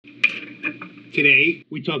Today,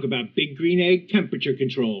 we talk about big green egg temperature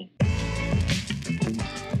control.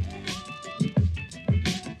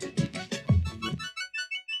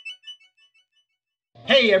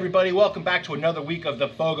 Hey everybody, welcome back to another week of the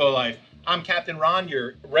FOGO Life. I'm Captain Ron,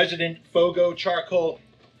 your resident FOGO Charcoal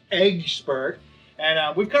egg expert.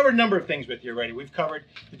 And we've covered a number of things with you already. We've covered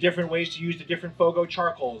the different ways to use the different FOGO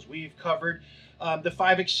charcoals. We've covered the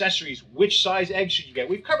 5 accessories, which size egg should you get.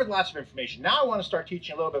 We've covered lots of information. Now I want to start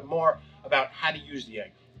teaching a little bit more about how to use the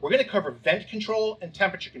egg. We're going to cover vent control and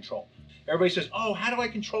temperature control. Everybody says, oh, how do I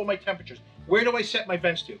control my temperatures? Where do I set my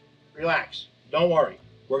vents to? Relax, don't worry.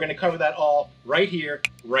 We're going to cover that all right here,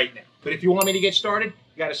 right now. But if you want me to get started,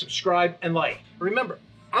 you got to subscribe and like. Remember,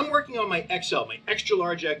 I'm working on my XL, my extra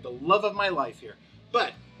large egg, the love of my life here.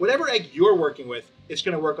 But whatever egg you're working with, it's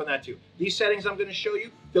going to work on that too. These settings I'm going to show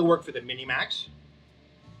you, they'll work for the mini max.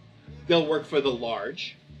 They'll work for the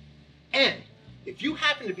large. And if you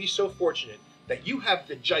happen to be so fortunate that you have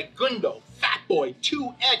the Gigundo Fat Boy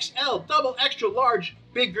 2XL double extra large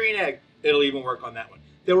big green egg, it'll even work on that one.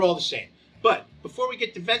 They're all the same. But before we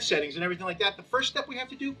get to vent settings and everything like that, the first step we have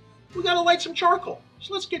to do, we got to light some charcoal.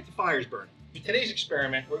 So let's get the fires burning. In today's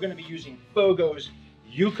experiment, we're going to be using FOGO's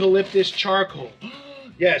Eucalyptus charcoal.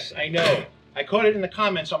 Yes, I know. I caught it in the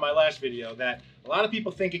comments on my last video that a lot of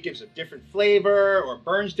people think it gives a different flavor or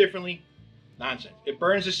burns differently. Nonsense. It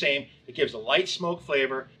burns the same. It gives a light smoke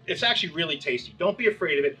flavor. It's actually really tasty. Don't be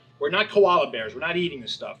afraid of it. We're not koala bears. We're not eating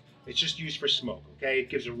this stuff. It's just used for smoke, okay? It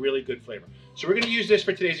gives a really good flavor. So we're going to use this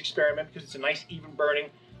for today's experiment because it's a nice even burning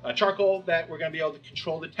charcoal that we're going to be able to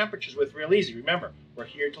control the temperatures with real easy. Remember, we're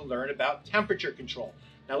here to learn about temperature control.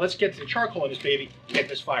 Now let's get to the charcoal in this baby and get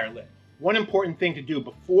this fire lit. One important thing to do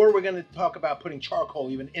before we're going to talk about putting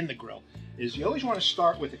charcoal even in the grill is you always want to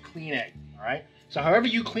start with a clean egg, all right? So however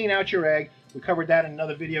you clean out your egg, we covered that in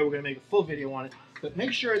another video. We're going to make a full video on it. But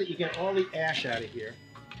make sure that you get all the ash out of here,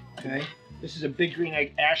 okay? This is a big green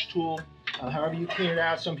egg ash tool. However you clean it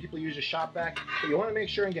out, some people use a shop vac. But you want to make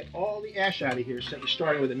sure and get all the ash out of here so that you're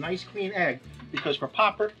starting with a nice clean egg, because for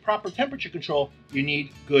proper temperature control, you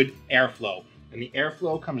need good airflow. And the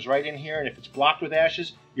airflow comes right in here, and if it's blocked with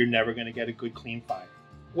ashes, you're never going to get a good clean fire.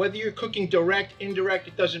 Whether you're cooking direct, indirect,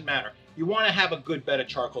 it doesn't matter. You want to have a good bed of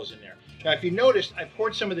charcoals in there. Now, if you noticed, I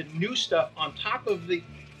poured some of the new stuff on top of the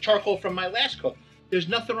charcoal from my last cook. There's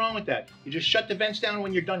nothing wrong with that. You just shut the vents down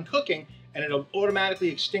when you're done cooking, and it'll automatically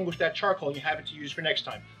extinguish that charcoal, and you have it to use for next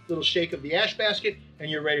time. Little shake of the ash basket,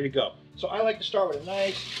 and you're ready to go. So I like to start with a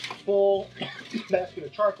nice, full basket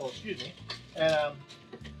of charcoal, excuse me. And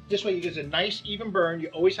this way you get a nice, even burn. You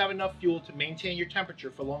always have enough fuel to maintain your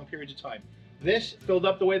temperature for long periods of time. This, filled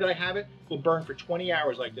up the way that I have it, will burn for 20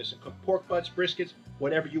 hours like this and cook pork butts, briskets,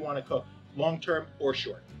 whatever you want to cook, long-term or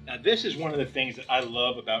short. Now, this is one of the things that I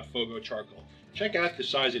love about FOGO charcoal. Check out the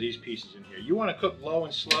size of these pieces in here. You want to cook low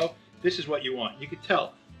and slow, this is what you want. You can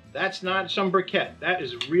tell, that's not some briquette. That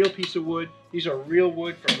is a real piece of wood. These are real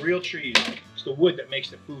wood from real trees. It's the wood that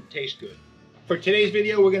makes the food taste good. For today's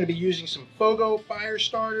video, we're going to be using some FOGO fire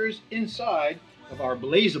starters inside of our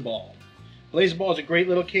Blazaball. Blazaball is a great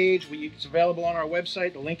little cage. It's available on our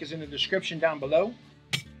website. The link is in the description down below.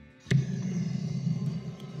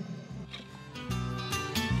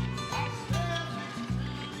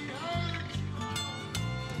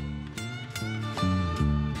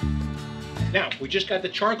 Now, we just got the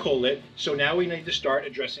charcoal lit, so now we need to start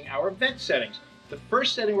addressing our vent settings. The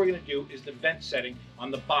first setting we're going to do is the vent setting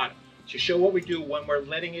on the bottom, to show what we do when we're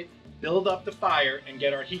letting it build up the fire and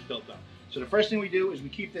get our heat built up. So the first thing we do is we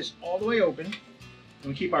keep this all the way open, and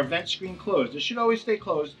we keep our vent screen closed. This should always stay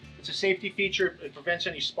closed. It's a safety feature. It prevents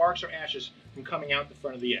any sparks or ashes from coming out the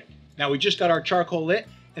front of the egg. Now we just got our charcoal lit,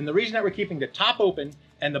 and the reason that we're keeping the top open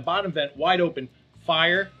and the bottom vent wide open,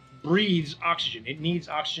 fire breathes oxygen. It needs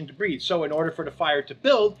oxygen to breathe. So in order for the fire to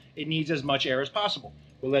build, it needs as much air as possible.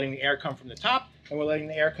 We're letting the air come from the top, and we're letting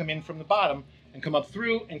the air come in from the bottom and come up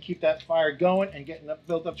through and keep that fire going and getting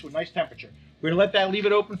built up to a nice temperature. We're going to let that, leave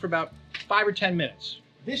it open for about 5 or 10 minutes.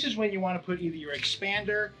 This is when you want to put either your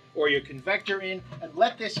expander or your convector in and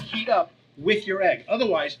let this heat up with your egg.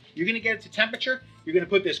 Otherwise, you're going to get it to temperature, you're going to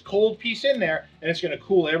put this cold piece in there, and it's going to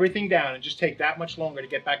cool everything down and just take that much longer to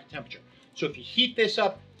get back to temperature. So if you heat this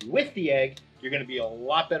up with the egg, you're going to be a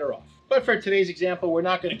lot better off. But for today's example, we're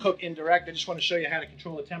not going to cook indirect. I just want to show you how to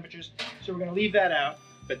control the temperatures. So we're going to leave that out.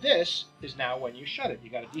 But this is now when you shut it. You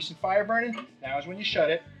got a decent fire burning. Now is when you shut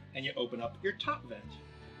it and you open up your top vent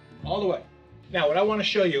all the way. Now what I want to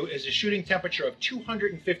show you is a shooting temperature of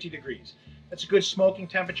 250 degrees. That's a good smoking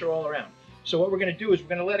temperature all around. So what we're going to do is we're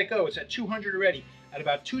going to let it go. It's at 200 already. At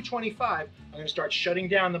about 225, I'm going to start shutting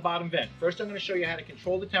down the bottom vent. First, I'm going to show you how to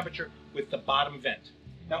control the temperature with the bottom vent.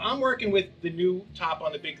 Now I'm working with the new top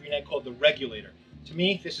on the Big Green Egg called the Regulator. To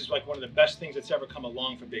me, this is like one of the best things that's ever come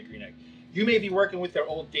along for Big Green Egg. You may be working with their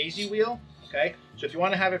old Daisy wheel, okay? So if you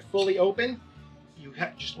want to have it fully open,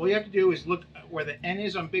 all you have to do is look where the N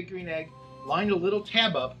is on Big Green Egg, line a little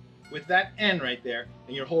tab up with that N right there,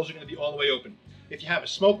 and your holes are going to be all the way open. If you have a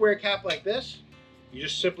smokeware cap like this, you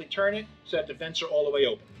just simply turn it so that the vents are all the way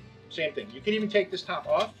open. Same thing. You can even take this top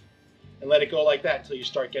off and let it go like that until you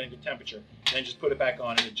start getting the temperature, and then just put it back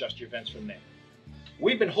on and adjust your vents from there.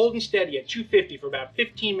 We've been holding steady at 250 for about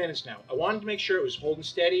 15 minutes now. I wanted to make sure it was holding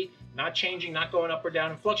steady, not changing, not going up or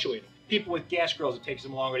down and fluctuating. People with gas grills, it takes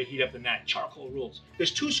them longer to heat up than that. Charcoal rules.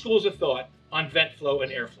 There's two schools of thought on vent flow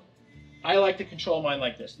and airflow. I like to control mine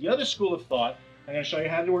like this. The other school of thought, I'm going to show you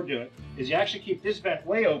how to do it, is you actually keep this vent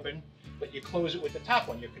way open, but you close it with the top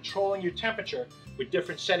one. You're controlling your temperature with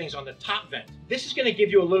different settings on the top vent. This is going to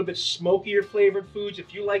give you a little bit smokier flavored foods.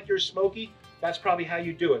 If you like yours smoky, that's probably how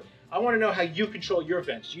you do it. I want to know how you control your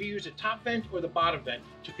vents. Do you use the top vent or the bottom vent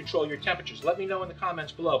to control your temperatures? Let me know in the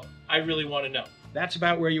comments below. I really want to know. That's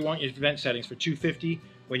about where you want your vent settings for 250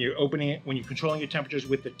 when you're opening it, when you're controlling your temperatures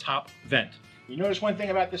with the top vent. You notice one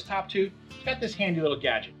thing about this top tube? It's got this handy little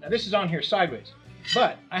gadget. Now this is on here sideways,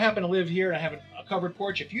 but I happen to live here and I have a covered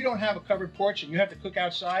porch. If you don't have a covered porch and you have to cook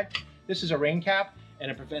outside, this is a rain cap and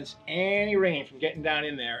it prevents any rain from getting down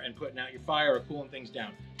in there and putting out your fire or cooling things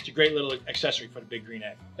down. It's a great little accessory for the Big Green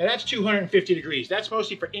Egg. Now that's 250 degrees. That's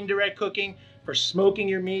mostly for indirect cooking, for smoking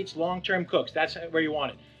your meats, long-term cooks. That's where you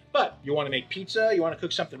want it. But you want to make pizza, you want to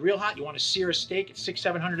cook something real hot, you want to sear a steak at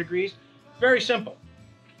 600-700 degrees. Very simple.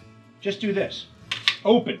 Just do this.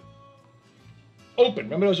 Open. Open.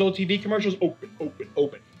 Remember those old TV commercials? Open, open,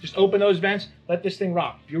 open. Just open those vents, let this thing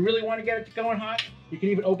rock. If you really want to get it going hot, you can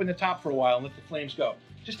even open the top for a while and let the flames go.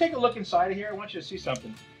 Just take a look inside of here. I want you to see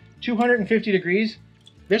something. 250 degrees.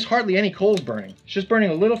 There's hardly any coals burning. It's just burning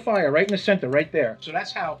a little fire right in the center, right there. So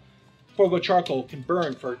that's how FOGO Charcoal can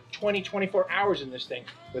burn for 20-24 hours in this thing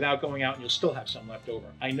without going out, and you'll still have some left over.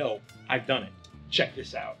 I know. I've done it. Check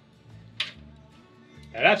this out.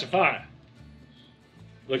 Now that's a fire.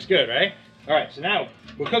 Looks good, right? All right, so now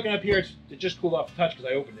we're cooking up here. It just cooled off a touch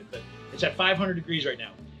because I opened it, but it's at 500 degrees right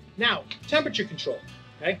now. Now, temperature control,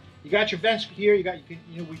 okay? You got your vents here.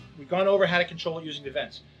 We've gone over how to control it using the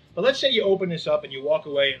vents. But let's say you open this up and you walk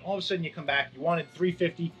away, and all of a sudden you come back. You wanted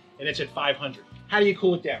 350, and it's at 500. How do you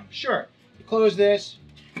cool it down? Sure, you close this,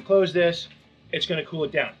 it's going to cool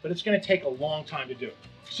it down, but it's going to take a long time to do it.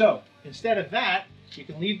 So instead of that, you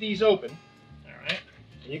can leave these open, all right?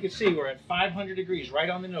 And you can see we're at 500 degrees right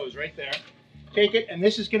on the nose, right there. Take it, and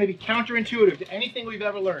this is going to be counterintuitive to anything we've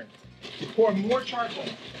ever learned. You pour more charcoal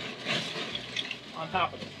on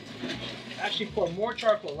top of it. Actually pour more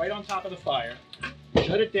charcoal right on top of the fire.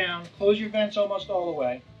 Shut it down, close your vents almost all the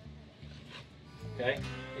way. Okay?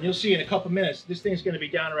 And you'll see in a couple minutes, this thing's going to be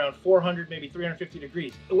down around 400, maybe 350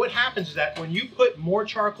 degrees. What happens is that when you put more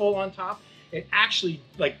charcoal on top, it actually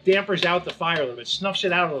like dampers out the fire a little bit, snuffs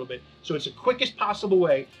it out a little bit. So it's the quickest possible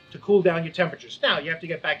way to cool down your temperatures. Now, you have to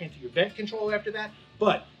get back into your vent control after that,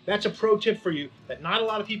 but that's a pro tip for you that not a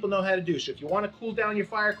lot of people know how to do. So if you want to cool down your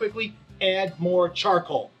fire quickly, add more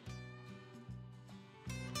charcoal.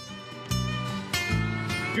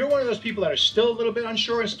 If you're one of those people that are still a little bit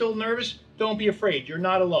unsure and still nervous, don't be afraid. You're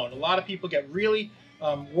not alone. A lot of people get really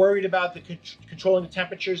worried about controlling the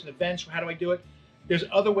temperatures and the vents. How do I do it? There's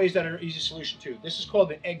other ways that are an easy solution too. This is called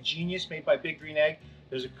the Egg Genius, made by Big Green Egg.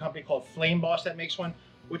 There's a company called Flame Boss that makes one.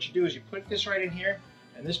 What you do is you put this right in here,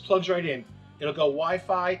 and this plugs right in. It'll go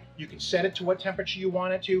Wi-Fi. You can set it to what temperature you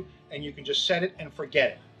want it to, and you can just set it and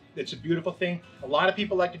forget it. It's a beautiful thing. A lot of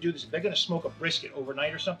people like to do this. If they're going to smoke a brisket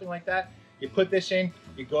overnight or something like that, you put this in,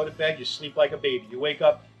 you go to bed, you sleep like a baby. You wake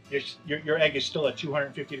up, your egg is still at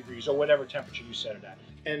 250 degrees or whatever temperature you set it at.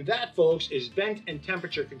 And that, folks, is vent and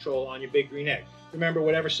temperature control on your Big Green Egg. Remember,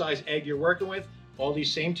 whatever size egg you're working with, all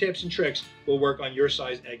these same tips and tricks will work on your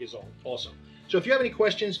size egg also. So if you have any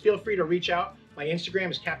questions, feel free to reach out. My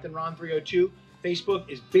Instagram is CaptainRon302. Facebook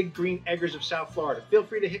is Big Green Eggers of South Florida. Feel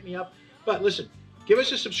free to hit me up. But listen, give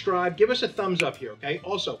us a subscribe, give us a thumbs up here, okay?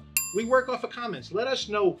 Also, we work off of comments. Let us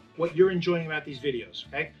know what you're enjoying about these videos,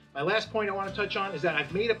 okay? My last point I want to touch on is that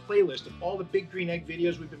I've made a playlist of all the Big Green Egg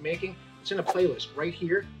videos we've been making. It's in a playlist right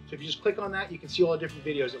here. So if you just click on that, you can see all the different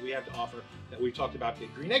videos that we have to offer that we've talked about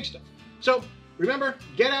Big Green Egg stuff. So remember,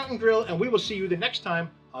 get out and grill, and we will see you the next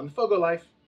time on the FOGO Life.